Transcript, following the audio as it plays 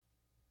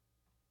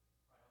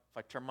If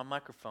I turn my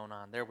microphone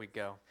on, there we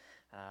go.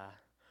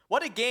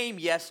 What a game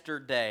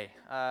yesterday.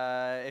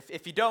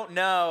 If you don't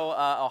know,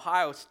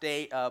 Ohio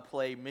State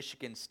played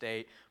Michigan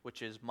State,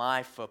 which is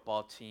my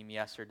football team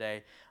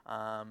yesterday.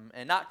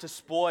 And not to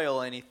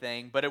spoil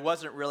anything, but it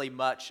wasn't really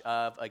much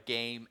of a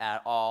game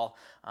at all.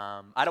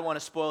 I don't want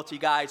to spoil to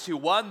you guys who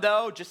won,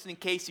 though, just in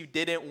case you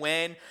didn't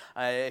win,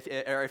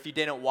 if you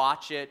didn't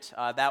watch it,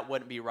 that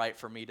wouldn't be right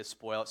for me to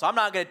spoil it. So I'm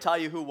not going to tell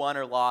you who won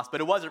or lost,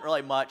 but it wasn't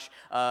really much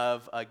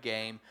of a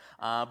game.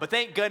 But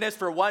thank goodness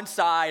for one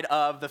side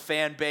of the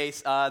fan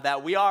base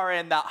that we are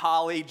in that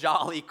holly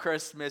jolly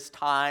Christmas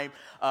time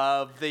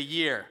of the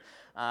year.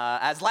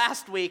 As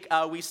last week,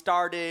 we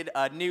started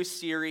a new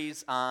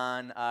series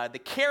on the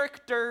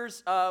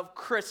characters of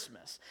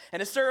Christmas.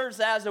 And it serves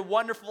as a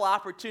wonderful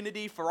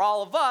opportunity for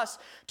all of us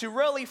to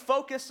really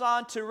focus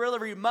on, to really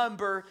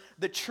remember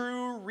the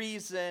true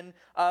reason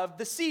of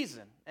the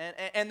season.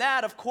 And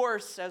that, of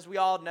course, as we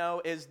all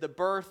know, is the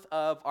birth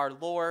of our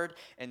Lord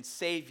and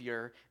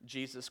Savior,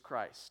 Jesus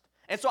Christ.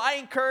 And so I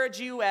encourage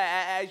you,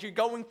 as you're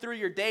going through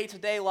your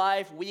day-to-day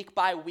life, week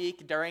by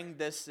week, during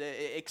this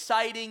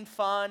exciting,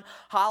 fun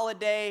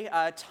holiday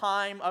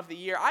time of the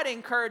year, I'd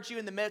encourage you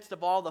in the midst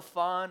of all the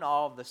fun,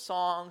 all of the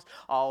songs,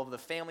 all of the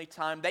family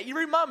time, that you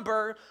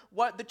remember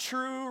what the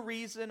true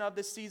reason of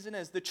the season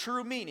is, the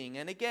true meaning.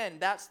 And again,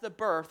 that's the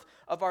birth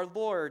of our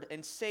Lord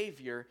and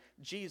Savior,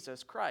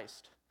 Jesus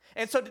Christ.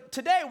 And so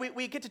today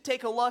we get to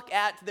take a look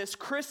at this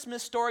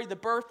Christmas story, the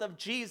birth of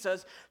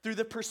Jesus, through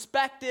the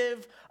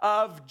perspective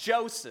of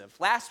Joseph.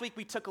 Last week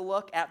we took a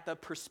look at the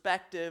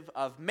perspective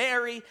of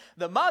Mary,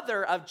 the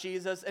mother of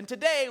Jesus, and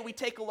today we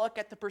take a look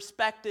at the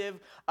perspective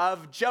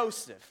of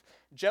Joseph.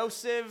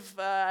 Joseph,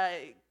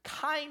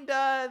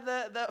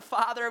 kinda the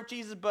father of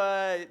Jesus,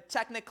 but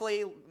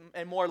technically,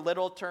 in more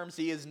literal terms,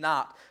 he is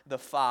not the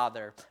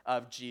father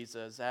of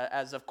Jesus.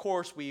 As of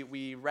course,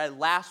 we read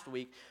last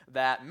week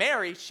that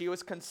Mary, she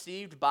was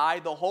conceived by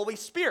the Holy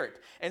Spirit.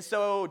 And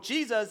so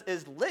Jesus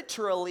is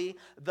literally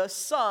the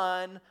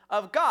Son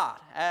of God,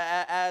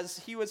 as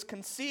he was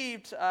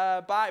conceived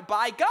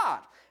by God.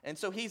 And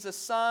so he's a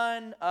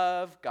son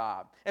of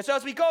God. And so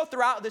as we go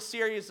throughout this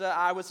series,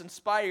 I was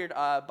inspired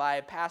by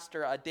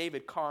Pastor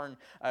David Karn,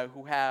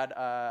 who had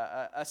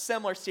a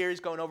similar series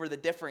going over the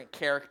different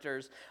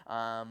characters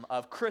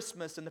of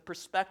Christmas and the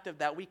perspective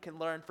that we can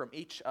learn from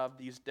each of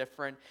these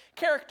different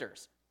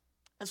characters.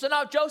 And so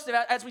now Joseph,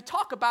 as we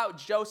talk about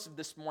Joseph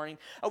this morning,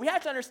 we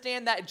have to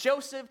understand that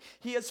Joseph,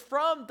 he is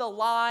from the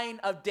line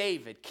of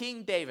David,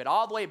 King David,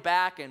 all the way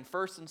back in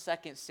 1st and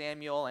 2nd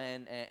Samuel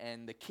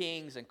and the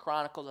Kings and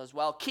Chronicles as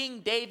well. King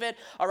David,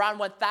 around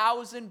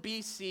 1000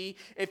 BC.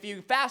 If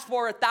you fast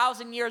forward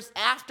 1,000 years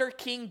after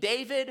King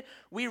David,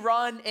 we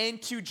run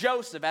into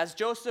Joseph, as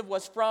Joseph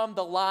was from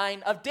the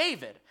line of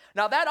David.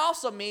 Now that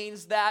also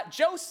means that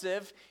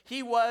Joseph,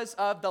 he was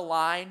of the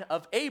line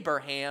of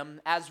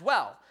Abraham as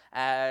well.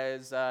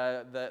 As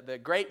the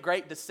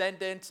great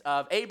descendant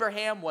of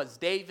Abraham was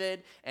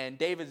David, and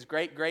David's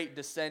great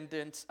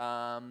descendant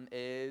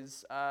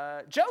is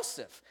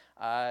Joseph.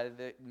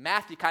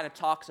 Matthew kind of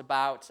talks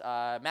about,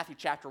 Matthew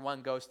chapter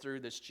 1 goes through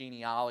this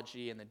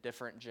genealogy and the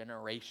different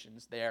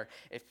generations there,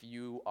 if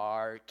you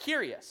are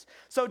curious.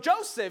 So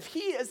Joseph, he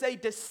is a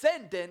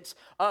descendant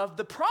of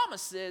the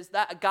promises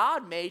that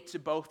God made to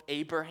both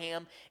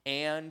Abraham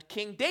and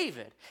King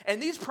David. And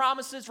these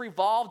promises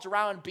revolved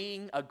around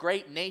being a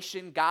great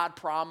nation. God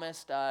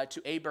promised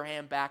to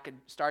Abraham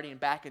starting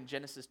back in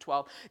Genesis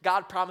 12.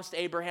 God promised to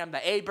Abraham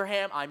that,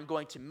 Abraham, I'm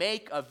going to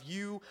make of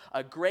you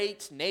a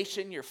great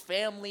nation. Your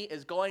family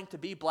is going to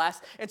be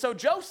blessed. And so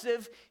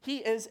Joseph, he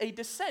is a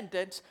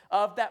descendant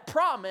of that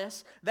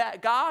promise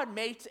that God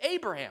made to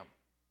Abraham.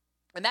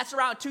 And that's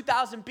around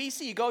 2000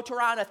 BC. You go to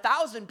around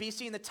 1000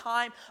 BC in the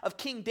time of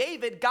King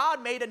David,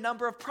 God made a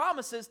number of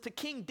promises to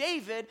King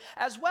David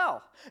as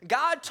well.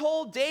 God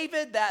told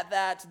David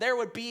that there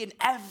would be an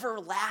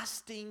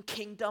everlasting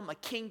kingdom, a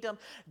kingdom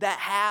that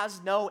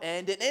has no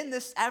end. And in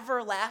this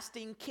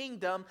everlasting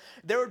kingdom,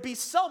 there would be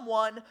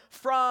someone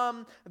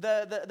from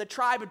the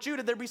tribe of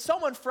Judah. There would be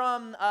someone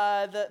from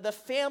the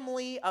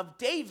family of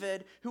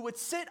David who would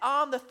sit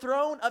on the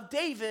throne of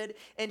David,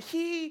 and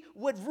he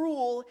would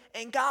rule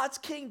in God's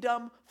kingdom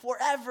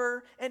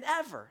forever and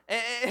ever.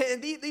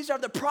 And these are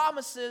the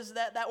promises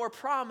that were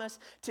promised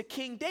to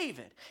King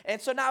David. And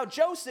so now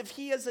Joseph,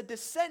 he is a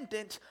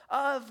descendant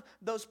of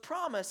those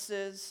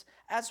promises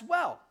as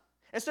well.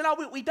 And so now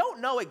we don't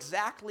know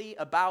exactly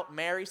about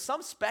Mary.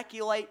 Some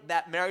speculate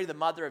that Mary, the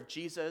mother of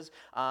Jesus,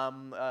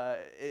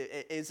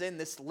 is in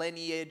this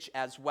lineage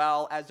as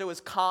well, as it was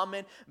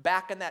common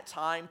back in that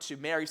time to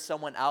marry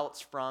someone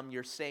else from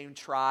your same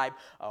tribe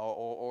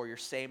or your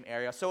same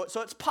area. So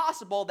it's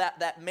possible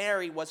that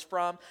Mary was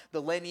from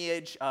the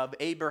lineage of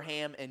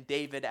Abraham and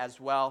David as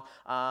well,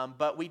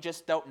 but we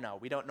just don't know.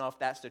 We don't know if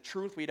that's the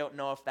truth. We don't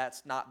know if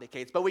that's not the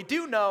case. But we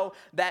do know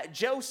that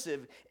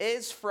Joseph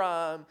is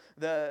from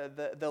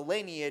the lineage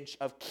lineage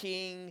of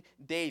King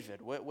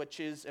David, which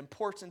is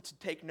important to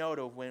take note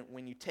of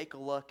when you take a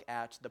look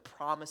at the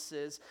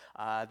promises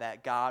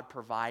that God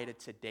provided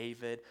to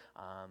David,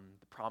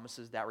 the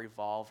promises that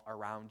revolve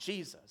around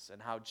Jesus,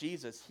 and how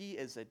Jesus, he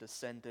is a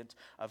descendant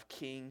of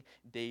King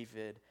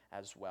David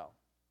as well.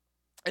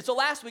 And so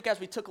last week, as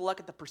we took a look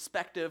at the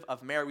perspective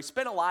of Mary, we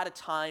spent a lot of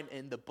time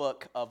in the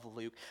book of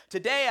Luke.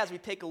 Today, as we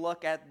take a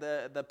look at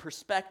the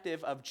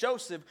perspective of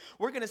Joseph,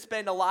 we're going to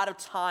spend a lot of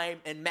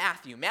time in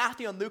Matthew.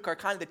 Matthew and Luke are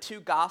kind of the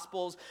two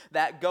gospels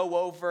that go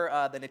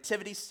over the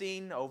nativity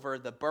scene, over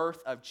the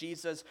birth of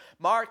Jesus.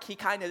 Mark, he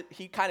kind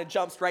of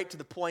jumps right to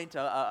the point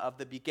of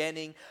the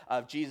beginning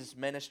of Jesus'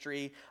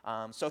 ministry.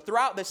 So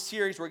throughout this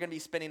series, we're going to be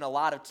spending a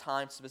lot of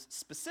time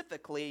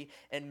specifically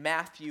in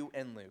Matthew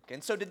and Luke.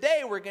 And so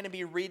today, we're going to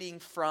be reading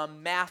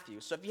from Matthew.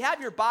 So if you have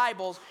your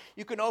Bibles,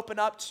 you can open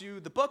up to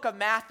the book of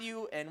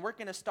Matthew, and we're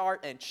going to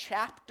start in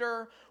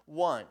chapter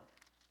 1.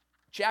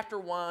 Chapter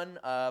 1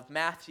 of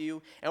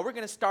Matthew, and we're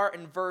going to start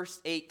in verse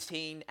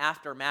 18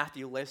 after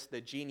Matthew lists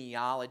the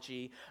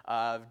genealogy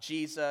of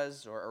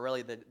Jesus, or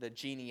really the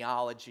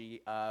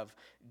genealogy of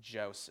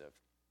Joseph.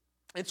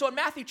 And so in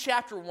Matthew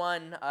chapter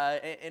 1,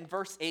 in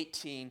verse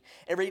 18,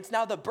 it reads,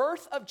 "Now the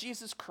birth of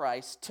Jesus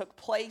Christ took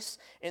place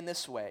in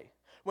this way.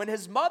 When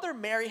his mother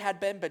Mary had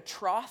been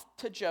betrothed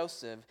to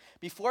Joseph,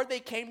 before they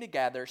came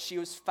together, she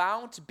was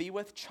found to be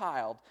with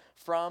child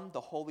from the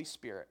Holy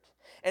Spirit.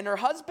 And her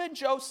husband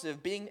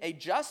Joseph, being a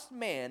just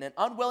man and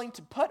unwilling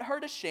to put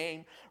her to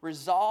shame,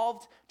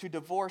 resolved to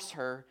divorce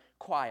her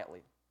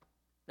quietly."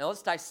 Now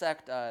let's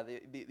dissect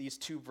these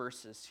two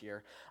verses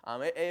here.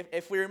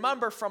 If we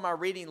remember from our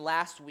reading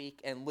last week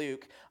in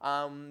Luke,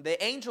 the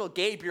angel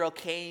Gabriel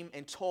came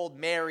and told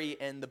Mary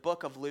in the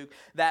book of Luke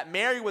that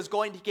Mary was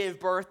going to give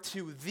birth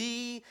to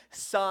the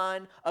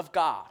Son of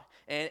God.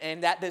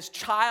 And that this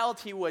child,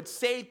 he would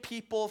save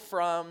people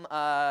from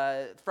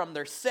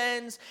their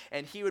sins,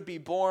 and he would be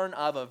born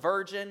of a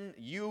virgin,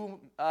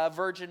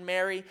 Virgin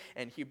Mary,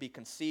 and he'd be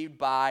conceived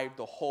by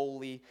the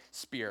Holy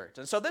Spirit.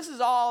 And so this is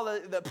all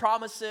the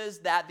promises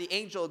that the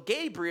angel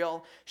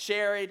Gabriel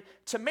shared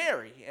to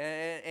Mary,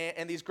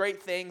 and these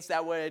great things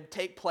that would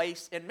take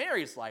place in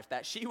Mary's life,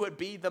 that she would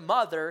be the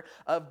mother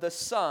of the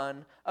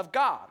Son of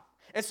God.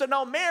 And so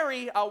now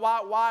Mary,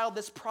 while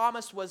this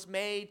promise was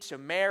made to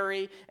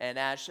Mary, and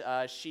as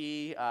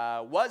she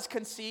was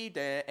conceived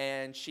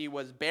and she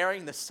was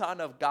bearing the Son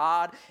of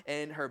God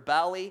in her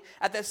belly,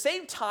 at the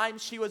same time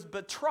she was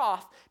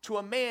betrothed to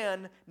a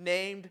man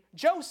named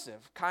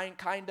Joseph,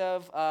 kind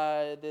of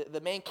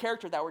the main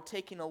character that we're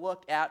taking a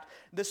look at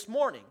this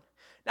morning.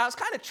 Now, it's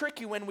kind of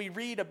tricky when we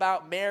read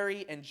about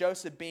Mary and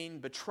Joseph being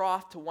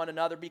betrothed to one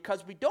another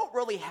because we don't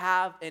really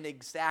have an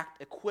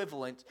exact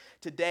equivalent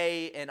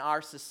today in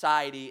our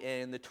society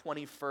in the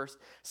 21st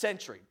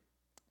century.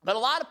 But a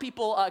lot of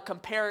people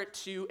compare it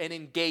to an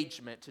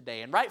engagement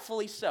today, and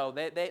rightfully so.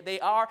 They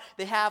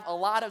have a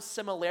lot of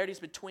similarities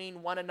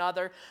between one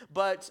another,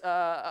 but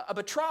a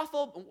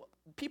betrothal,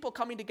 people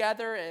coming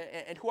together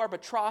and who are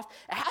betrothed,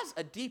 it has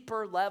a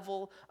deeper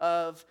level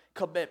of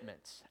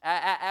commitment.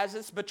 As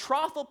this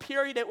betrothal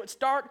period, it would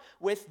start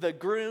with the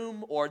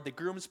groom or the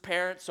groom's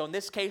parents. So in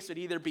this case, it would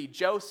either be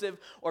Joseph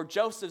or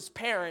Joseph's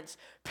parents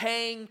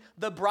paying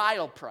the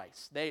bridal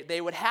price.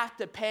 They would have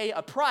to pay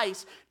a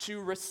price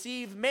to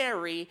receive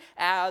Mary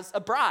as a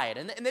bride.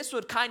 And this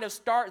would kind of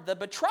start the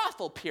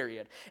betrothal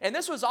period. And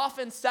this was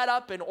often set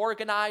up and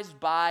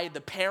organized by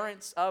the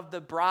parents of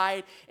the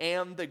bride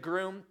and the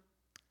groom,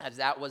 as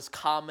that was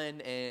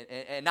common,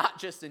 and not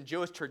just in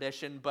Jewish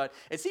tradition, but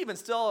it's even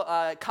still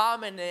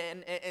common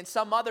in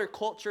some other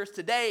cultures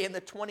today in the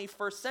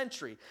 21st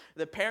century.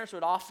 The parents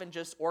would often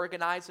just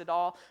organize it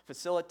all,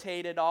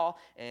 facilitate it all,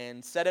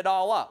 and set it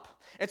all up.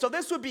 And so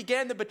this would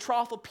begin the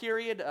betrothal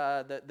period,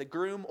 the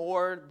groom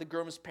or the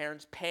groom's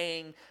parents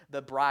paying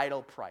the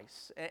bridal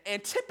price.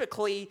 And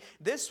typically,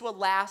 this would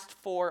last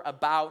for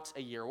about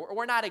a year.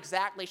 We're not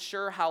exactly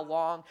sure how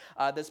long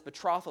this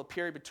betrothal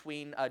period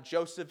between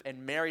Joseph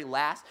and Mary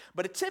lasts,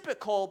 but a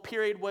typical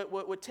period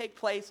would take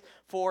place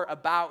for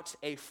about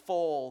a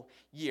full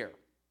year.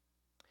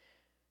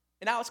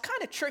 And now it's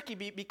kind of tricky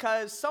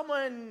because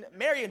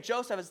Mary and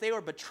Joseph, as they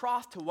were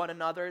betrothed to one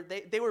another,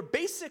 they were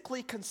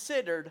basically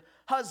considered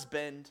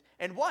husband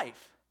and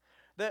wife.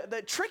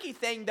 The tricky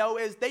thing, though,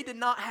 is they did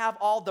not have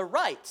all the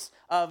rights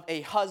of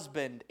a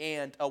husband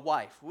and a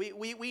wife.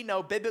 We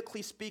know,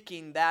 biblically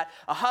speaking, that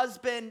a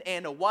husband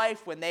and a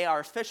wife, when they are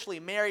officially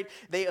married,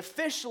 they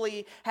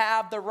officially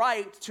have the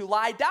right to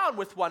lie down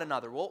with one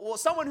another. Well,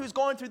 someone who's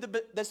going through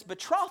this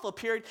betrothal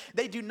period,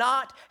 they do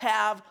not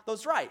have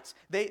those rights.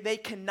 They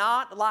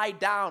cannot lie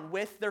down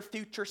with their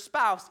future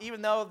spouse,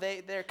 even though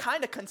they're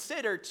kind of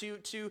considered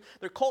to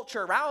their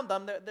culture around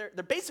them. They're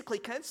basically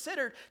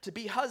considered to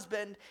be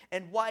husband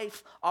and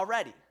wife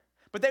already.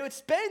 But they would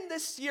spend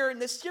this year,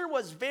 and this year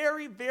was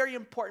very, very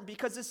important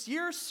because this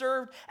year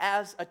served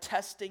as a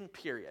testing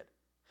period.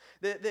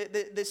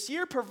 This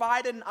year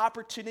provided an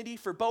opportunity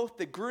for both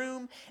the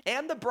groom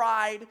and the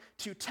bride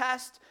to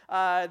test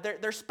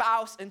their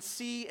spouse and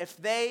see if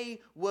they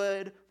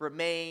would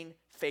remain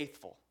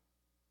faithful.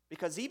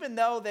 Because even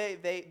though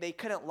they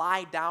couldn't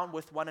lie down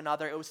with one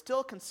another, it was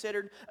still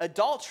considered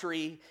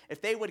adultery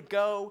if they would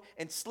go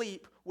and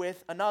sleep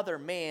with another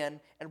man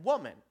and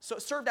woman. So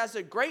it served as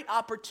a great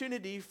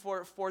opportunity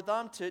for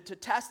them to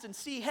test and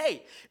see,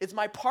 hey, is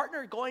my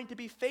partner going to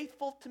be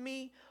faithful to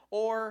me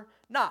or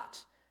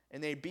not?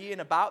 And they'd be in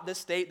about this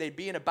state, they'd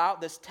be in about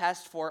this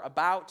test for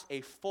about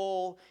a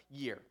full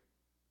year.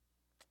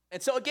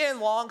 And so again,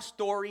 long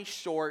story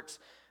short,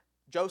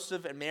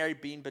 Joseph and Mary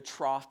being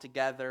betrothed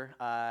together,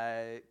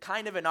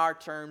 kind of in our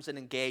terms an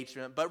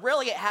engagement, but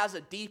really it has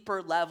a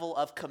deeper level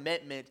of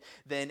commitment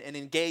than an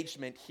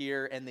engagement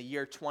here in the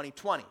year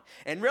 2020.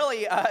 And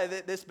really,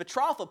 this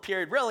betrothal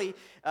period really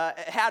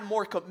had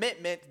more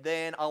commitment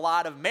than a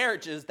lot of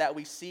marriages that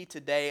we see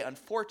today,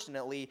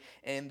 unfortunately,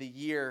 in the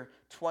year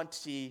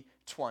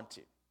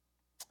 2020.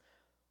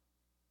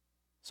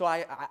 So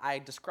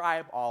I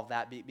describe all of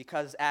that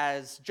because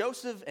as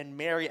Joseph and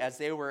Mary, as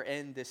they were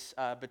in this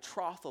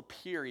betrothal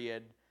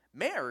period,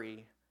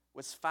 Mary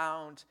was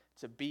found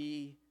to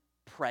be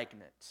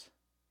pregnant.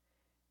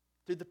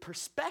 Through the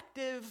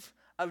perspective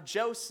of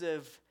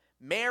Joseph,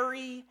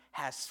 Mary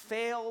has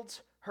failed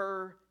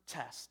her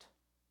test.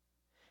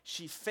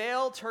 She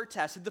failed her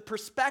test. Through the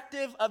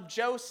perspective of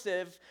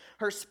Joseph,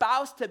 her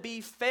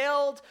spouse-to-be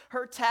failed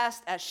her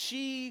test as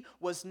she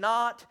was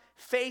not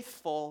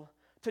faithful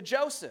to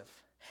Joseph.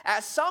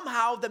 As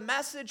somehow the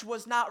message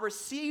was not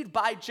received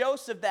by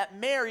Joseph that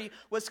Mary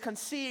was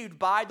conceived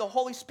by the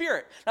Holy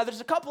Spirit. Now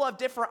there's a couple of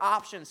different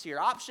options here.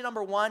 Option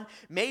number one,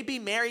 maybe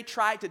Mary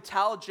tried to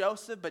tell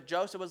Joseph, but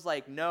Joseph was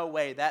like, no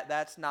way,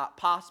 that's not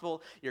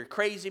possible. You're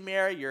crazy,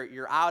 Mary.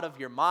 You're out of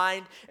your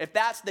mind. If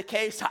that's the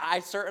case,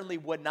 I certainly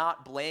would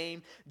not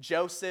blame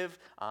Joseph,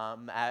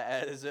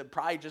 as it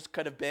probably just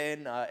could have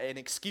been an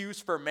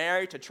excuse for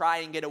Mary to try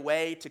and get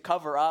away, to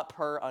cover up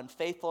her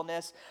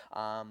unfaithfulness.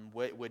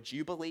 Would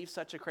you believe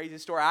such a crazy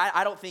story?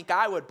 I don't think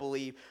I would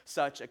believe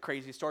such a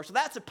crazy story. So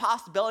that's a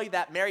possibility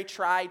that Mary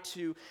tried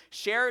to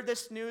share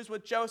this news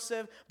with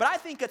Joseph, but I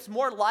think it's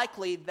more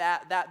likely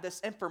that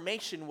this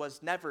information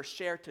was never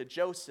shared to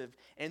Joseph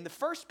in the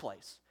first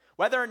place.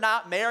 Whether or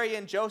not Mary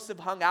and Joseph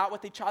hung out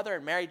with each other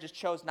and Mary just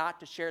chose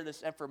not to share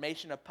this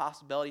information, a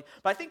possibility.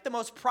 But I think the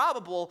most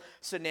probable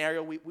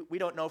scenario, we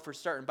don't know for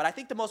certain, but I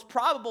think the most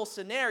probable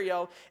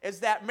scenario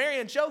is that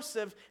Mary and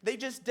Joseph, they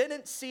just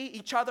didn't see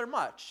each other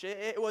much.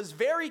 It was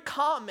very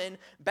common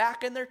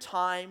back in their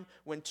time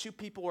when two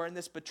people were in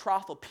this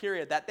betrothal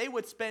period that they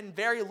would spend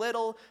very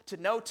little to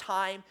no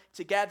time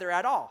together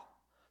at all.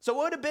 So it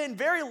would have been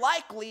very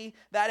likely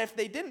that if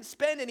they didn't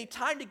spend any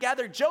time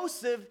together,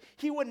 Joseph,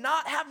 he would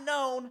not have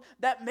known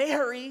that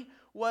Mary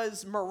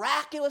was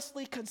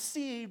miraculously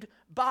conceived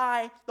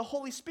by the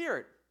Holy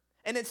Spirit.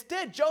 And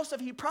instead,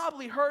 Joseph, he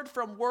probably heard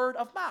from word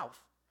of mouth,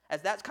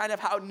 as that's kind of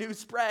how news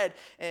spread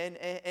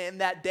in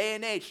that day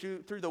and age.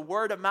 Through the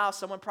word of mouth,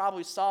 someone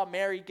probably saw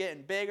Mary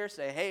getting bigger,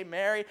 say, hey,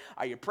 Mary,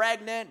 are you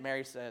pregnant?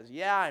 Mary says,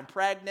 yeah, I'm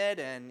pregnant.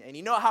 And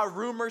you know how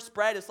rumors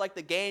spread? It's like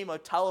the game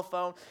of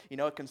telephone. You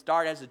know, it can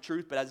start as the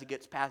truth, but as it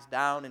gets passed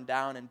down and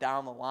down and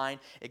down the line,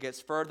 it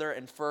gets further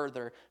and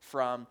further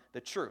from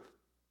the truth.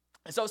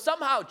 And so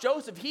somehow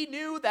Joseph, he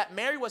knew that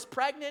Mary was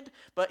pregnant,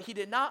 but he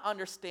did not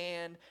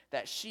understand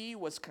that she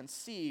was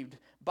conceived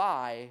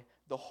by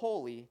the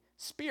Holy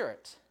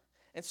Spirit.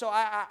 And so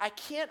I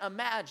can't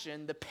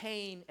imagine the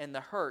pain and the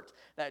hurt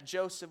that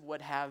Joseph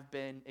would have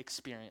been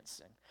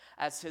experiencing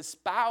as his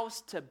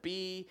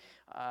spouse-to-be,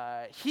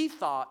 he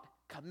thought,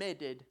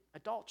 committed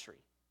adultery.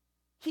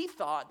 He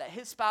thought that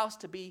his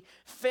spouse-to-be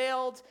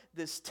failed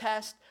this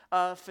test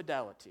of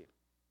fidelity.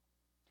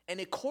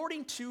 And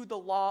according to the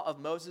law of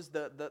Moses,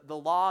 the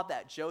law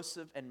that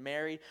Joseph and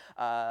Mary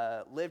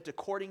lived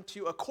according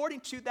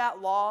to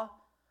that law,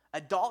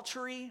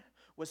 adultery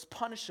was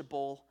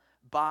punishable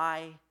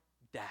by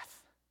death.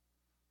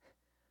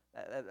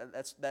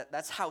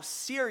 That's how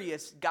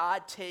serious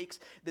God takes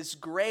this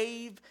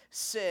grave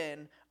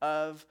sin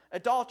of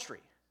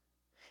adultery.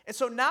 And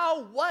so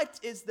now what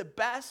is the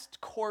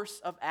best course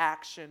of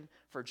action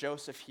for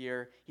Joseph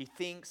here? He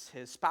thinks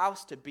his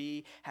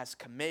spouse-to-be has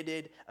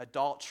committed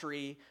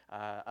adultery,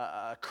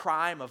 a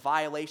crime, a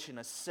violation,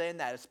 a sin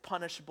that is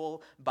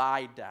punishable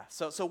by death.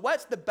 So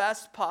what's the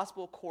best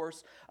possible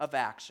course of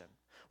action?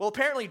 Well,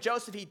 apparently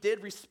Joseph, he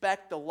did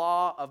respect the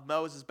law of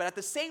Moses, but at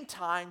the same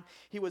time,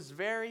 he was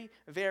very,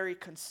 very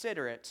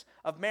considerate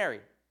of Mary.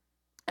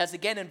 As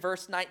again in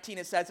verse 19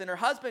 it says, and her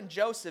husband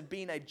Joseph,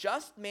 being a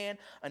just man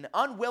and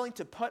unwilling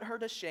to put her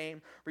to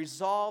shame,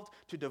 resolved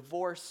to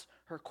divorce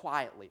her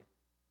quietly.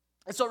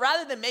 And so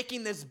rather than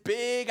making this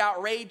big,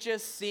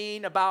 outrageous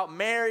scene about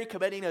Mary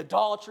committing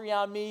adultery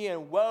on me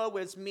and woe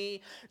is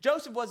me,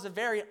 Joseph was a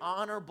very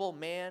honorable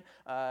man,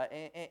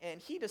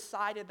 and he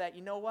decided that,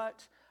 you know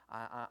what?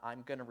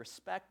 I'm going to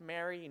respect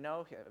Mary, you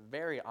know,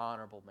 very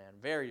honorable man,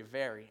 very,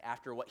 very.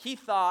 After what he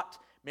thought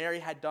Mary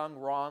had done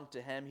wrong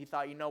to him, he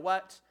thought, you know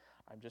what?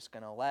 I'm just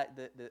going to let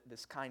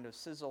this kind of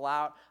sizzle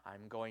out.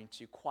 I'm going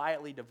to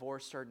quietly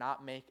divorce her,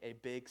 not make a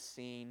big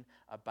scene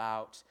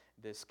about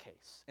this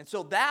case. And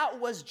so that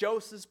was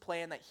Joseph's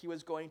plan, that he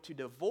was going to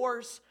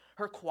divorce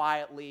her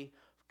quietly,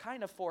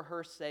 kind of for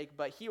her sake,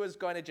 but he was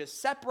going to just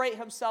separate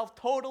himself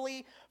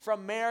totally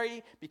from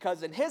Mary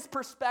because in his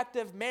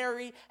perspective,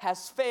 Mary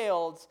has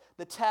failed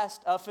the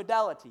test of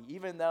fidelity,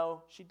 even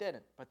though she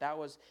didn't. But that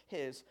was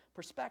his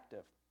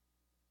perspective.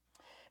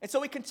 And so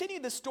we continue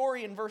the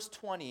story in verse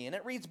 20, and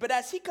it reads, "But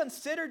as he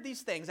considered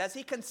these things, as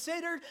he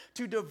considered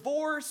to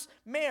divorce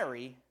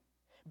Mary,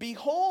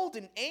 behold,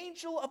 an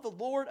angel of the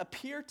Lord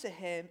appeared to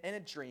him in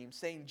a dream,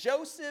 saying,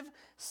 'Joseph,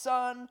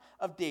 son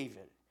of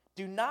David,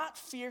 do not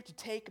fear to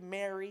take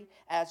Mary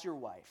as your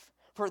wife,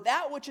 for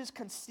that which is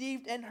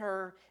conceived in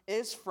her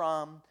is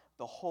from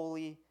the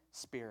Holy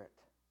Spirit.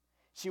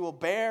 She will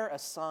bear a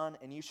son,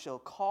 and you shall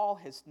call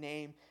his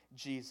name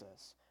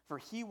Jesus, for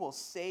he will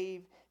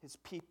save his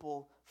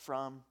people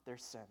from their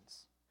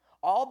sins.'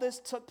 All this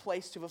took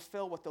place to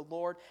fulfill what the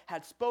Lord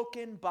had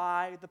spoken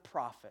by the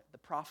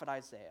prophet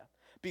Isaiah.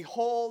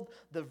 'Behold,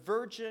 the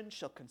virgin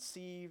shall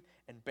conceive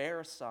and bear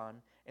a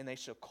son, and they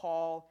shall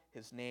call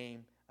his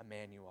name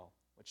Emmanuel,'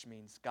 which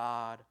means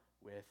God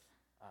with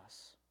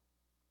us."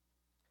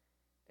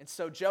 And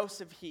so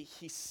Joseph, he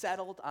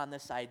settled on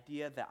this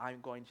idea that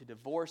I'm going to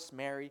divorce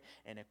Mary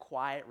in a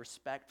quiet,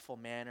 respectful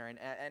manner.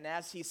 And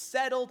as he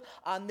settled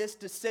on this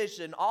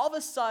decision, all of a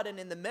sudden,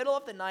 in the middle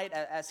of the night,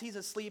 as he's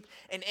asleep,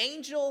 an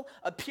angel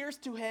appears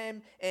to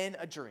him in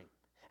a dream.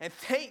 And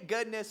thank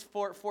goodness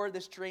for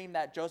this dream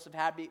that Joseph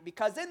had,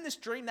 because in this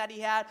dream that he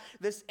had,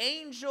 this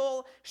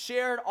angel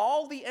shared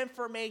all the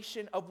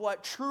information of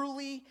what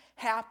truly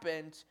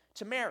happened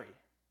to Mary.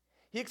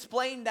 He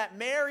explained that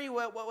Mary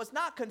was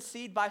not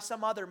conceived by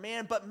some other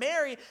man, but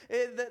Mary,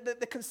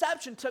 the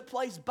conception took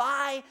place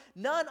by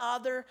none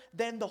other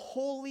than the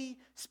Holy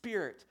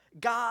Spirit,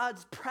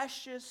 God's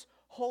precious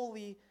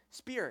Holy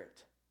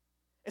Spirit.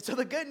 And so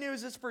the good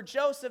news is for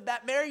Joseph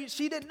that Mary,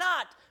 she did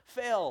not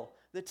fail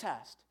the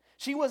test.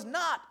 She was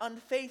not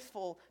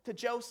unfaithful to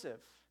Joseph.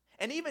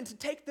 And even to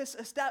take this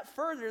a step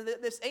further,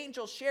 this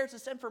angel shares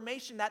this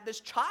information that this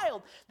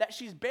child that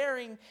she's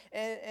bearing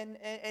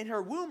in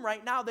her womb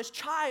right now, this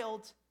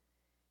child,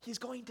 he's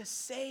going to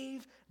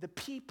save the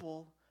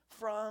people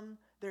from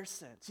their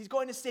sins. He's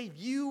going to save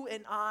you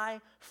and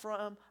I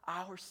from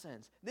our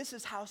sins. This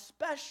is how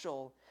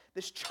special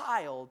this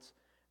child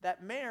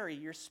that Mary,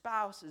 your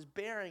spouse, is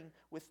bearing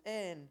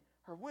within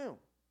her womb.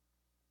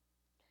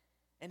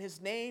 And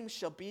his name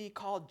shall be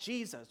called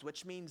Jesus,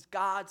 which means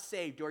God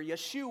saved, or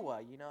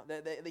Yeshua,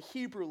 the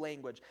Hebrew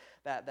language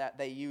that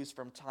they use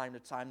from time to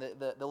time,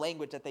 the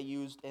language that they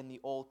used in the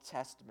Old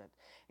Testament.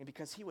 And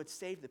because he would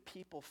save the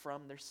people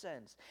from their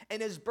sins. And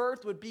his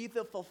birth would be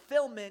the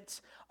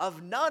fulfillment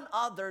of none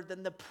other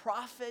than the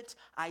prophet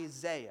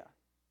Isaiah.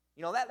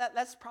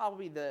 That's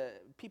probably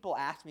people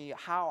ask me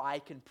how I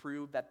can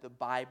prove that the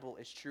Bible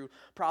is true.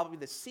 Probably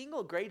the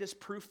single greatest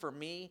proof for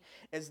me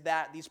is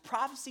that these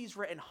prophecies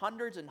written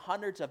hundreds and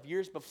hundreds of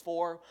years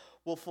before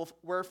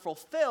were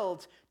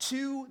fulfilled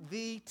to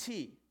the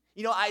T.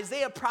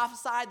 Isaiah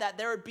prophesied that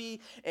there would be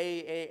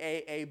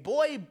a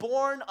boy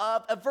born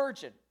of a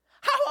virgin.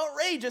 How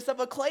outrageous of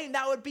a claim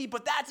that would be,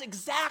 but that's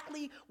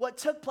exactly what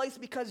took place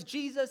because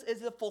Jesus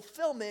is the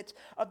fulfillment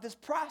of this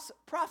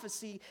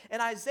prophecy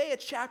in Isaiah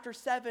chapter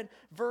 7,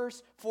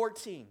 verse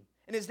 14.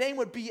 And his name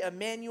would be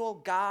Emmanuel,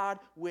 God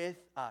with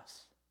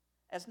us.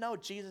 As no,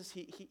 Jesus,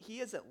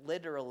 he isn't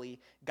literally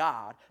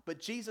God, but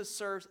Jesus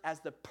serves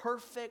as the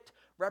perfect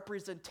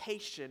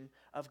representation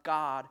of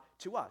God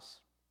to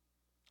us.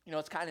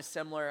 It's kind of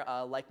similar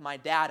like my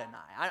dad and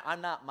I.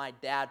 I'm not my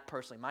dad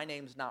personally. My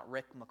name's not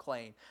Rick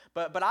McLean.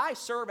 But I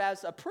serve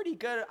as a pretty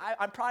good,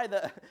 I'm probably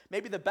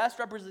maybe the best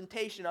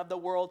representation of the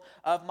world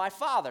of my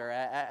father.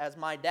 As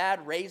my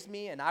dad raised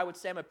me, and I would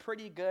say I'm a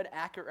pretty good,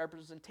 accurate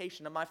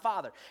representation of my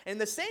father. In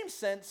the same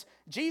sense,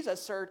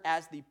 Jesus served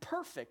as the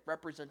perfect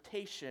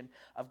representation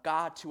of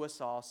God to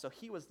us all. So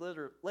he was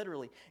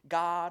literally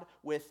God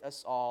with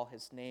us all.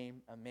 His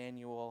name,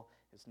 Emmanuel.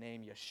 His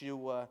name,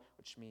 Yeshua,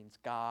 which means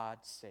God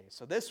saves.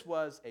 So this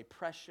was a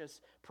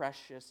precious,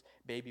 precious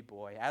baby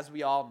boy, as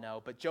we all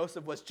know. But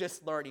Joseph was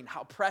just learning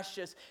how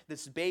precious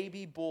this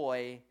baby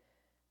boy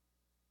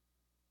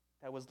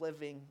that was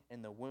living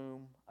in the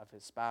womb of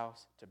his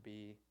spouse to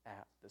be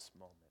at this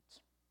moment.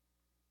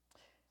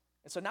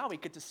 And so now we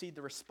get to see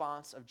the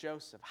response of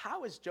Joseph.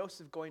 How is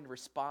Joseph going to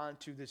respond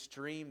to this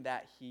dream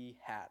that he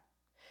had?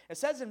 It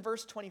says in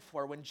verse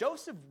 24, when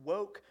Joseph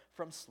woke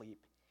from sleep,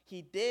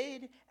 he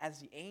did as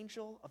the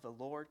angel of the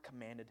Lord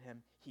commanded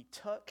him. He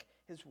took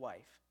his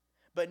wife,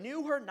 but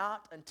knew her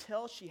not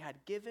until she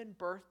had given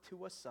birth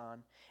to a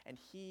son, and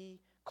he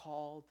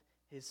called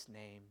his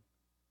name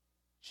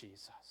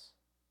Jesus.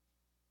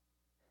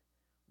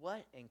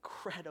 What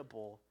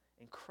incredible,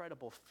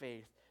 incredible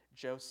faith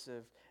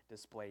Joseph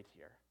displayed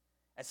here.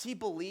 As he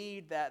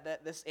believed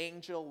that this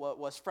angel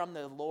was from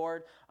the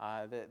Lord,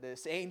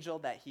 this angel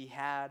that he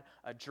had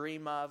a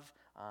dream of,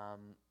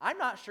 I'm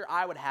not sure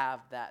I would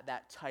have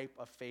that type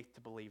of faith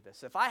to believe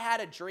this. If I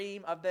had a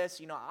dream of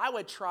this, I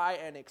would try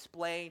and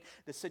explain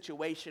the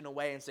situation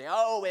away and say,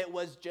 oh, it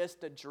was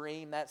just a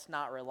dream. That's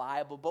not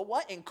reliable. But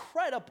what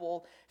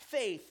incredible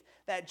faith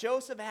that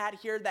Joseph had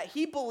here, that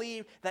he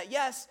believed that,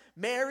 yes,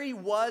 Mary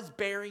was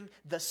bearing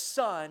the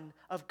Son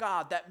of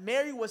God, that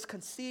Mary was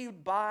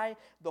conceived by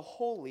the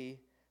Holy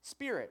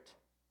Spirit.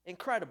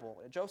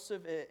 Incredible.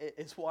 Joseph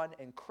is one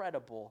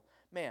incredible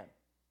man.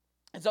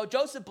 And so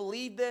Joseph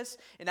believed this,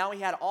 and now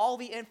he had all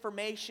the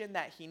information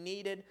that he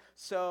needed.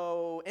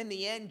 So in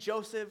the end,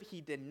 Joseph,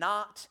 he did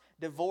not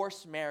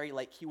divorce Mary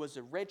like he was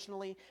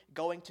originally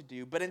going to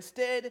do. But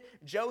instead,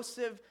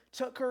 Joseph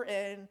took her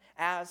in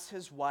as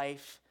his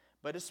wife.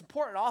 But it's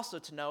important also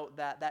to note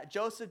that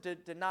Joseph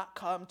did not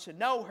come to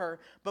know her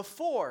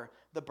before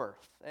the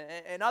birth.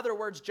 In other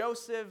words,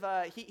 Joseph,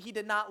 he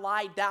did not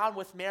lie down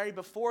with Mary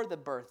before the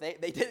birth. They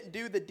didn't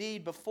do the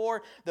deed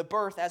before the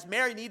birth, as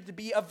Mary needed to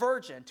be a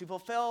virgin to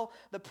fulfill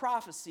the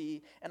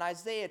prophecy in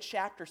Isaiah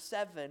chapter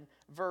 7,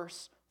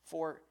 verse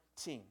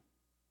 14.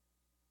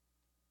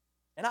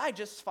 And I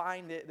just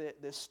find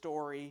this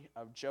story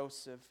of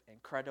Joseph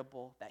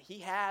incredible, that he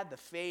had the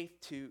faith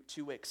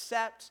to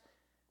accept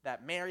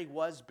that Mary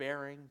was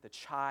bearing the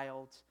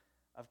child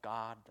of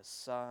God, the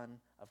Son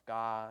of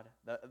God,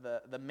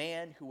 the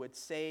man who would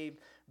save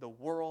the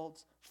world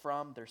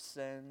from their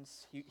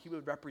sins. He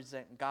would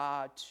represent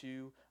God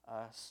to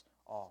us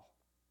all.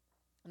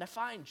 And I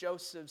find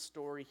Joseph's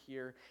story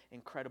here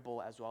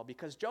incredible as well,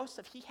 because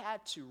Joseph, he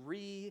had to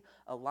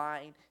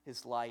realign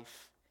his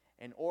life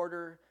in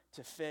order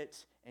to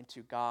fit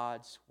into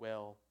God's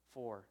will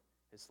for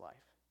his life.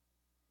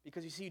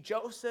 Because you see,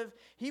 Joseph,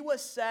 he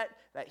was set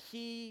that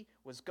he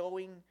was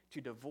going to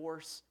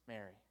divorce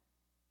Mary.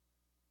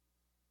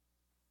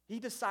 He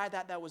decided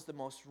that was the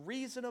most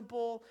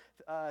reasonable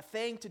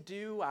thing to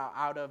do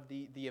out of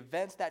the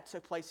events that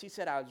took place. He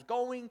said, I was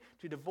going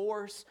to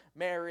divorce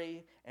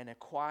Mary in a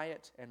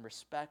quiet and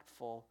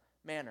respectful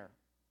manner.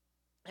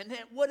 And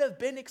it would have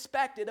been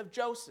expected of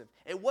Joseph.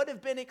 It would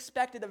have been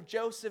expected of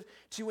Joseph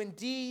to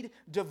indeed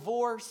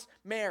divorce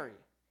Mary.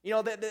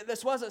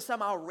 This wasn't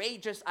some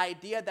outrageous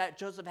idea that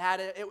Joseph had.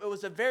 It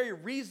was a very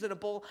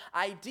reasonable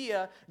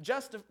idea,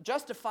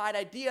 justified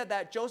idea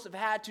that Joseph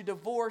had to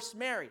divorce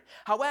Mary.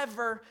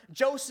 However,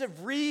 Joseph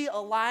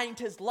realigned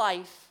his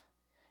life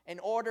in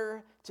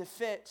order to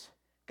fit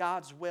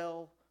God's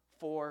will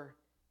for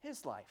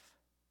his life.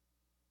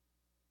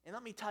 And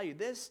let me tell you,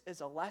 this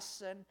is a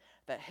lesson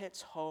that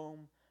hits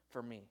home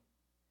for me,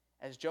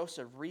 as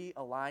Joseph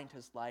realigned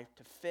his life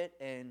to fit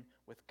in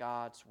with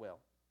God's will.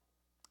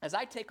 As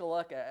I take a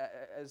look,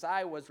 as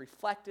I was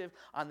reflective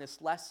on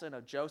this lesson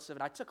of Joseph,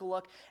 and I took a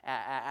look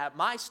at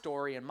my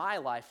story in my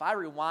life, I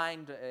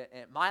rewind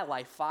my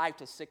life 5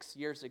 to 6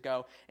 years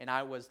ago, and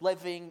I was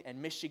living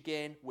in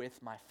Michigan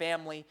with my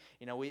family.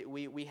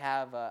 We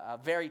have a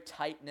very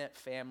tight-knit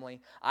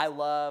family. I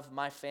love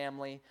my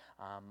family.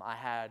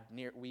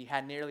 We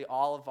had nearly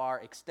all of our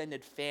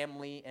extended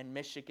family in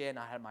Michigan.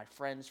 I had my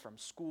friends from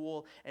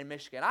school in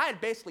Michigan. I had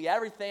basically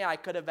everything I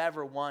could have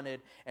ever wanted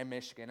in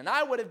Michigan, and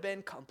I would have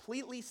been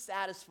completely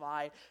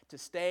satisfied to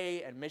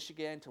stay in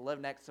Michigan, to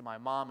live next to my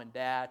mom and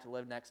dad, to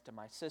live next to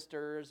my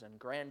sisters and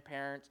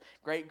grandparents,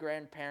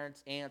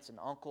 great-grandparents, aunts and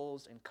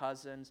uncles and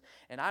cousins,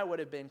 and I would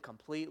have been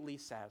completely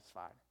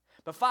satisfied.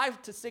 But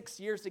 5 to 6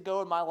 years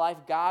ago in my life,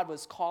 God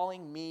was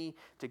calling me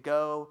to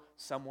go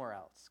somewhere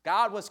else.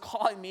 God was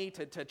calling me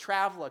to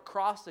travel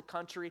across the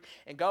country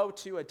and go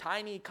to a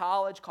tiny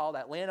college called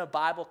Atlanta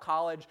Bible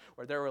College,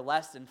 where there were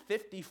less than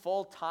 50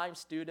 full-time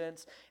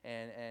students.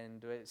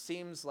 And it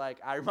seems like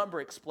I remember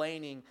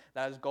explaining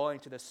that I was going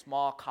to this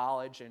small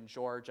college in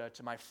Georgia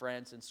to my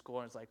friends in school,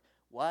 and it's like,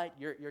 what?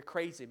 You're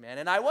crazy, man.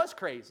 And I was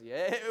crazy.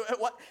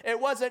 It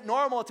wasn't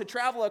normal to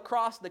travel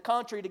across the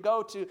country to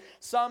go to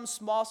some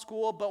small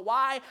school. But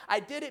why? I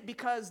did it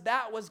because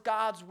that was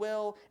God's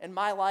will in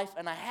my life,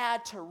 and I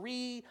had to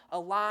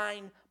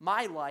realign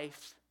my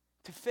life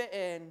to fit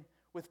in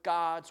with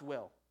God's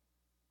will.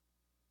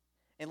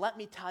 And let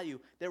me tell you,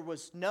 there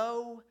was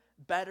no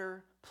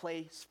better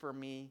place for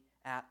me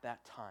at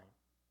that time.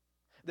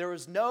 There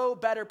was no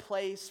better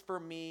place for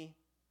me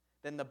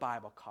than the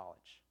Bible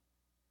college.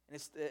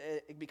 And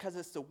it's because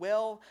it's the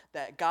will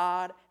that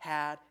God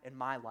had in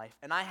my life.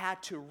 And I had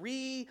to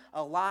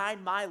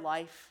realign my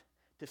life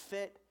to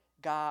fit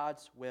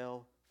God's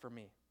will for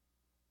me.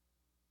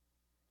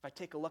 If I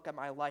take a look at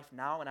my life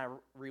now and I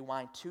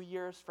rewind 2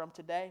 years from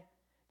today,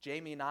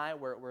 Jamie and I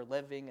were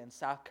living in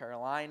South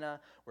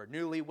Carolina. We're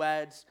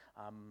newlyweds.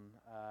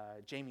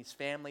 Jamie's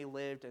family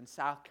lived in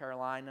South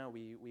Carolina.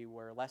 We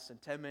were less than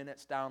 10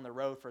 minutes down the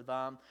road for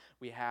them.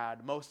 We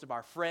had most of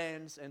our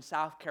friends in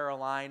South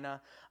Carolina.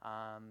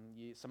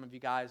 Some of you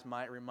guys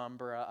might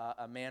remember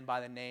a man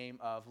by the name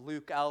of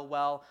Luke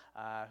Elwell,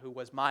 who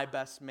was my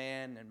best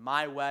man in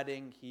my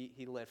wedding.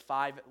 He lived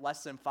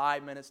less than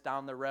 5 minutes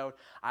down the road.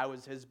 I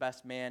was his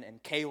best man in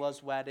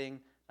Kayla's wedding.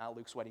 not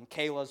Luke's wedding,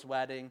 Kayla's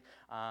wedding.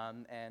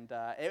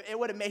 It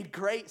would have made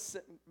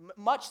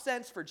much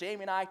sense for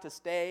Jamie and I to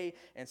stay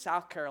in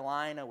South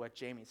Carolina with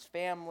Jamie's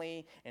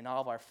family and all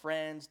of our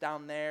friends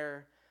down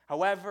there.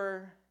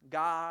 However,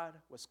 God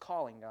was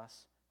calling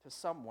us to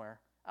somewhere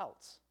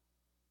else.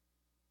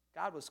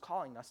 God was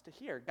calling us to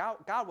here.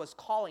 God was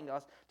calling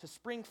us to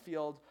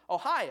Springfield,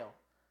 Ohio.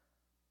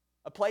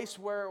 A place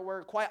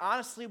where quite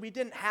honestly, we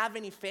didn't have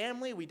any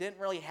family. We didn't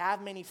really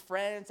have many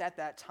friends at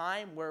that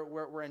time.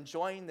 We're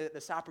enjoying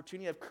this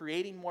opportunity of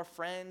creating more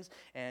friends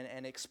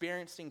and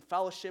experiencing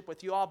fellowship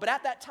with you all. But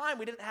at that time,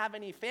 we didn't have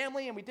any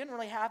family and we didn't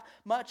really have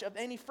much of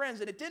any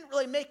friends. And it didn't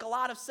really make a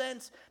lot of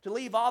sense to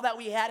leave all that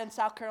we had in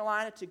South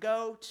Carolina to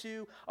go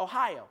to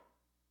Ohio.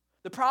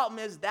 The problem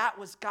is that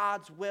was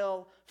God's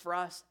will for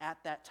us at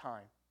that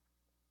time.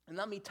 And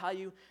let me tell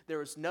you, there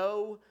was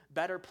no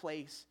better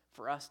place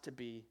for us to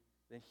be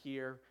than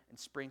here in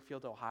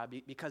Springfield, Ohio,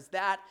 because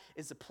that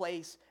is the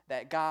place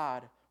that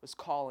God was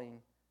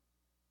calling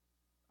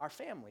our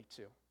family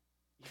to.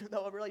 Even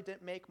though it really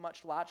didn't make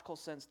much logical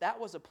sense, that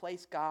was a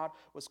place God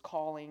was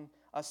calling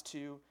us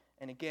to.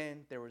 And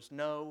again, there was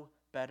no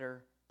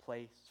better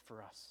place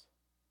for us.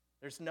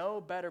 There's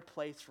no better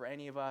place for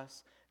any of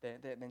us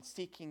than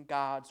seeking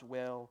God's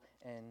will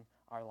in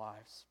our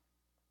lives.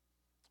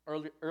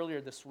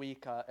 Earlier this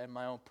week, in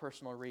my own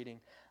personal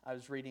reading, I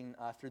was reading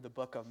through the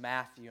book of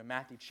Matthew,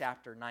 Matthew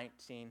chapter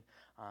 19.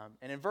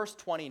 And in verse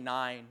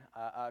 29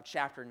 of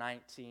chapter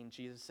 19,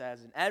 Jesus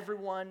says, "And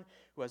everyone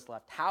who has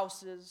left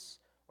houses,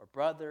 or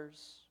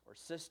brothers, or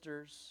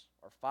sisters,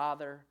 or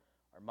father,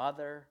 or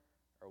mother,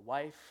 or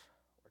wife,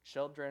 or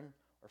children,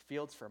 or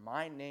fields for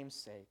my name's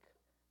sake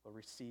will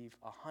receive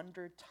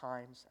 100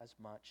 times as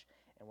much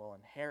and will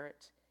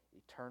inherit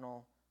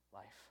eternal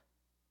life."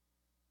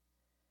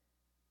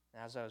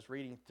 And as I was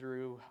reading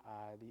through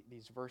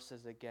these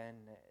verses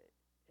again,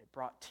 it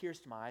brought tears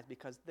to my eyes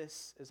because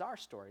this is our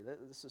story. This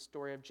is the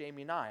story of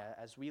Jamie and I.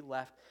 As we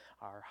left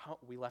our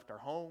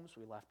homes,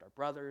 we left our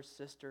brothers,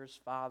 sisters,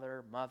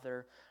 father,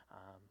 mother,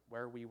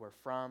 where we were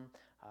from,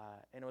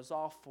 and it was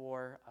all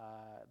for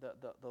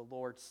the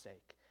Lord's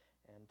sake.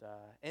 And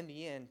in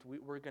the end,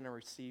 we're going to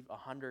receive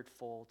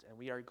 100-fold, and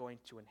we are going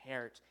to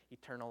inherit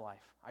eternal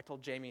life. I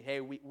told Jamie,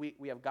 hey,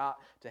 we have got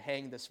to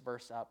hang this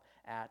verse up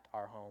at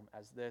our home,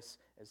 as this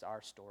is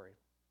our story.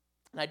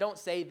 And I don't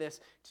say this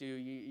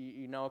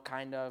to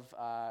kind of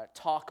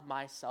talk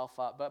myself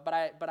up,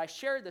 but I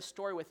share this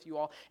story with you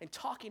all in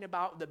talking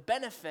about the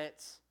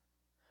benefits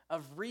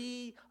of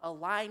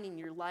realigning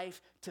your life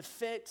to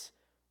fit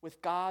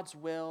with God's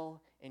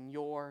will in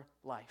your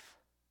life.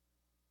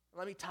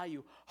 Let me tell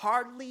you,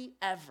 hardly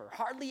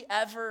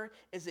ever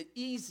is it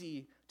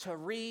easy to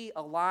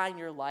realign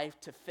your life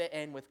to fit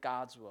in with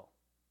God's will.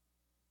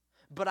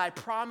 But I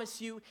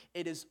promise you,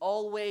 it is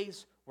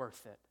always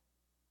worth it.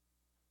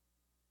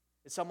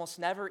 It's almost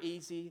never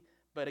easy,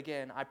 but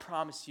again, I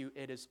promise you,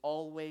 it is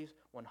always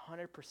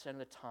 100% of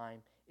the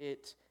time,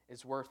 it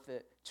is worth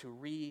it to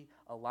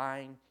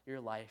realign your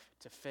life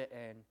to fit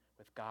in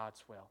with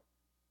God's will.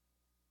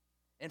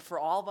 And for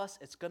all of us,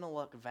 it's going to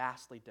look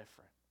vastly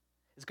different.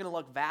 It's going to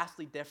look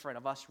vastly different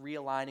of us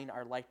realigning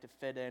our life to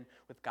fit in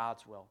with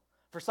God's will.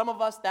 For some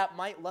of us, that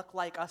might look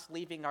like us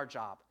leaving our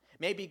job.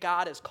 Maybe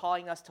God is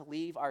calling us to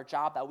leave our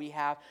job that we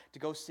have to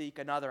go seek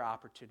another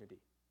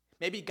opportunity.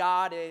 Maybe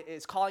God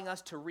is calling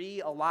us to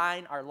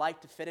realign our life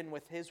to fit in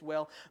with His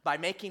will by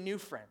making new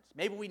friends.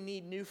 Maybe we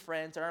need new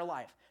friends in our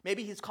life.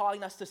 Maybe He's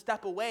calling us to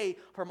step away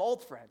from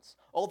old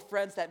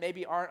friends that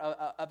maybe aren't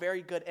a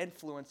very good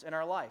influence in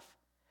our life.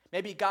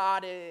 Maybe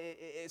God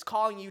is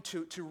calling you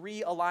to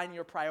realign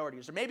your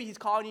priorities. Or maybe He's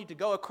calling you to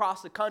go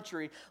across the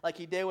country like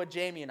He did with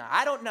Jamie and I.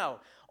 I don't know.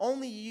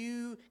 Only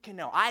you can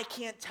know. I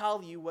can't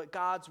tell you what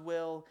God's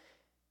will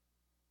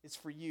is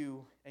for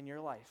you in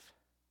your life.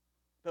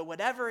 But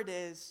whatever it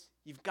is,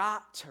 you've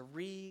got to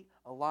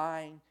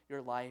realign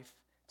your life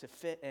to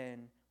fit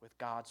in with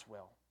God's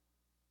will.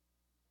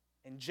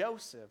 And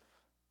Joseph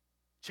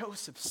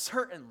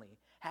certainly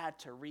had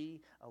to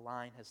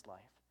realign his life,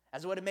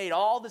 as it would have made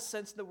all the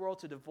sense in the world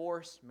to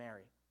divorce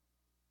Mary.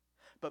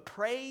 But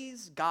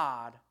praise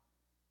God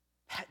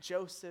that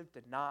Joseph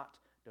did not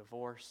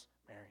divorce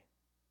Mary.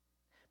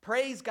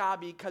 Praise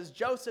God, because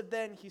Joseph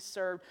then, he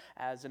served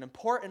as an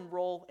important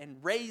role in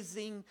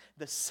raising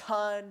the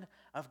Son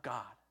of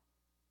God.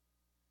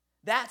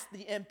 That's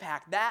the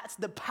impact. That's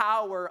the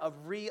power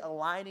of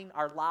realigning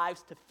our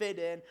lives to fit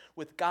in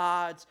with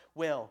God's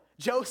will.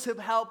 Joseph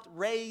helped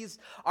raise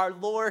our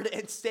Lord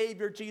and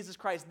Savior, Jesus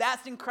Christ.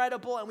 That's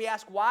incredible, and we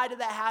ask, why did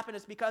that happen?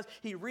 It's because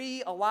he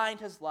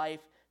realigned his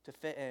life to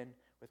fit in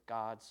with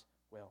God's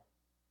will.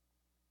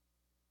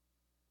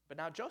 But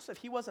now Joseph,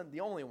 he wasn't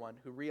the only one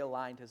who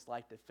realigned his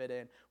life to fit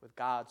in with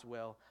God's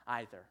will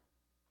either.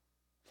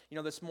 You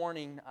know, this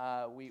morning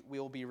we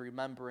will be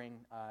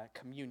remembering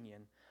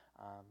communion.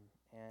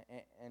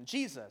 And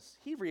Jesus,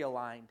 he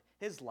realigned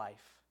his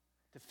life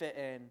to fit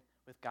in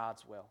with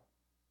God's will.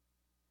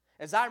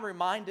 as I'm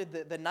reminded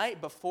that the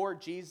night before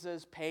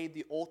Jesus paid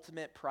the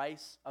ultimate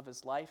price of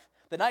his life,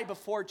 the night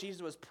before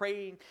Jesus was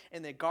praying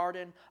in the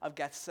Garden of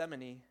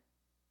Gethsemane,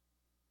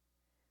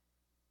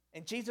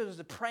 and Jesus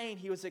was praying,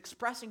 he was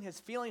expressing his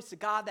feelings to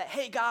God that,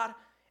 hey, God,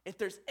 if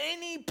there's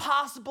any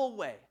possible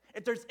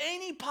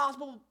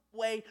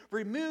way,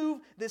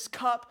 remove this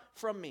cup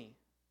from me.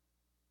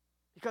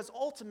 Because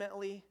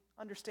ultimately,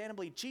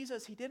 understandably,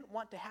 Jesus, he didn't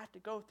want to have to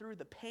go through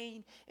the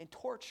pain and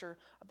torture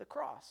of the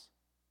cross.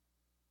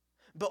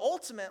 But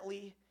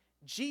ultimately,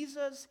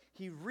 Jesus,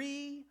 he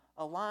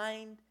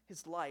realigned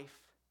his life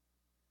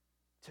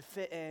to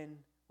fit in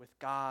with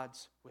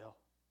God's will.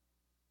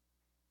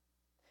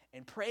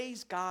 And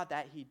praise God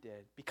that he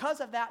did. Because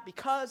of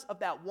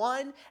that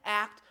one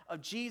act of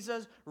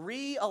Jesus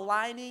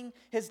realigning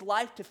his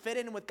life to fit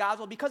in with God's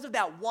will, because of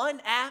that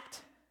one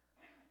act,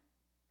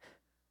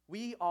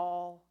 we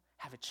all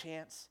have a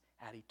chance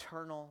at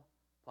eternal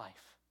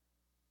life.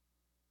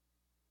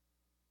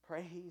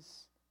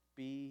 Praise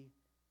be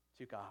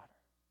to God.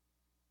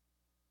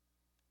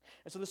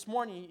 And so this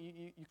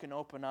morning, you can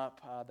open up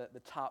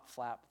the top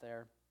flap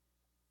there.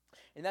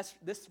 And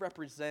this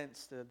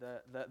represents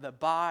the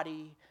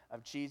body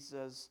of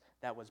Jesus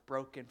that was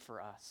broken for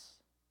us.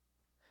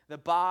 The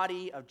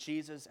body of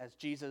Jesus as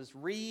Jesus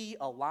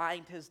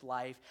realigned his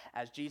life,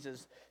 as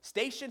Jesus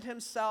stationed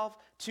himself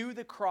to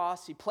the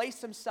cross. He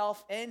placed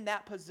himself in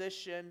that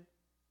position.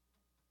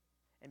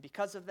 And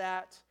because of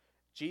that,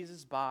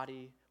 Jesus'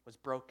 body was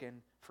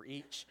broken for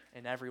each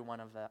and every one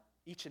of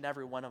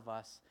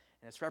us.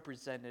 And it's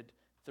represented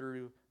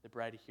through the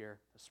bread here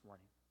this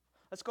morning.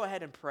 Let's go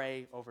ahead and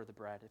pray over the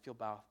bread, if you'll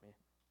bow with me.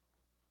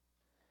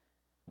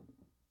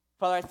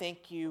 Father, I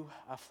thank you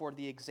for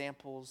the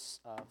examples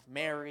of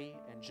Mary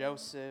and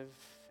Joseph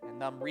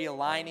and them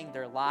realigning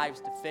their lives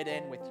to fit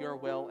in with your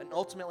will. And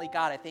ultimately,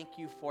 God, I thank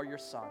you for your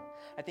Son.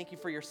 I thank you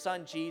for your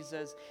Son,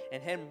 Jesus,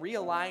 and him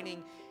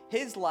realigning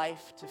his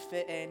life to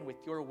fit in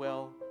with your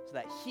will so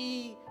that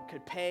he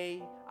could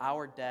pay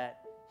our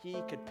debt. He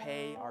could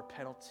pay our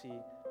penalty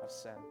of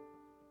sin.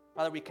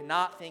 Father, we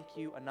cannot thank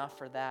you enough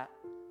for that.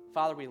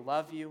 Father, we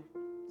love you.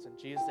 It's in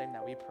Jesus' name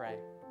that we pray.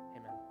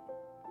 Amen.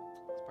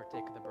 Let's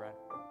partake of the bread.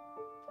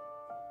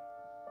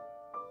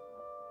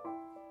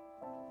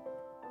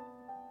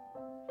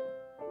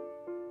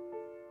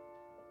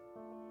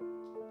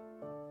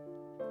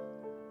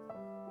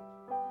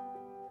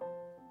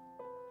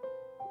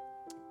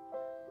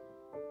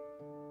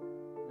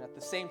 And at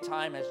the same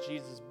time as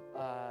Jesus'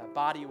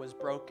 body was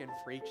broken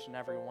for each and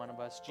every one of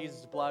us,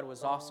 Jesus' blood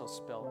was also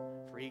spilled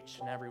for each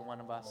and every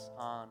one of us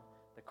on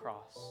the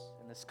cross.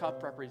 And this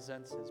cup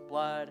represents his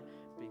blood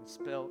being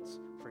spilt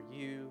for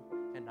you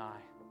and I.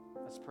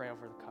 Let's pray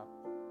over the cup.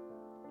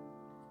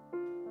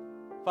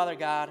 Father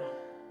God,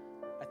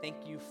 I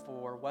thank you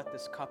for what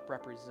this cup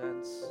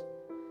represents.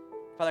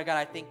 Father God,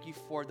 I thank you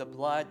for the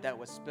blood that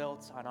was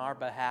spilt on our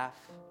behalf.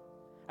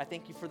 I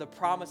thank you for the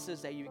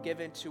promises that you've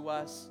given to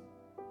us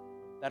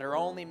that are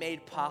only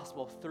made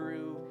possible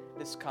through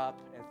this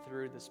cup and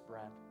through this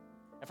bread.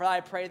 And Father, I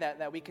pray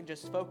that we can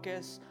just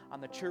focus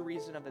on the true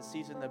reason of the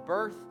season, the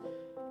birth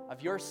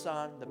of your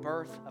Son, the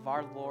birth of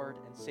our Lord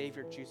and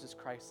Savior Jesus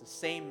Christ, the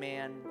same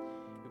man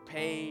who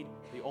paid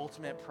the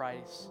ultimate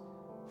price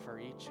for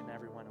each and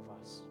every one of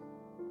us.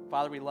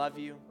 Father, we love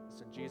you.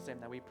 It's in Jesus'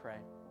 name that we pray.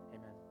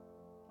 Amen.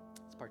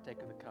 Let's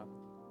partake of the cup.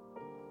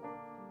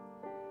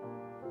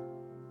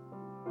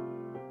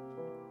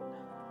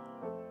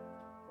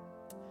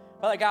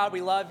 Father God, we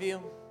love you.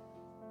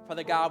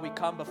 Father God, we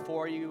come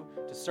before you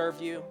to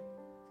serve you.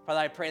 Father,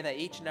 I pray that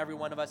each and every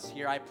one of us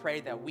here, I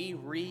pray that we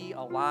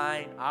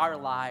realign our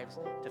lives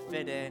to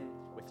fit in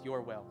with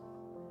your will.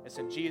 It's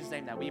in Jesus'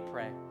 name that we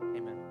pray.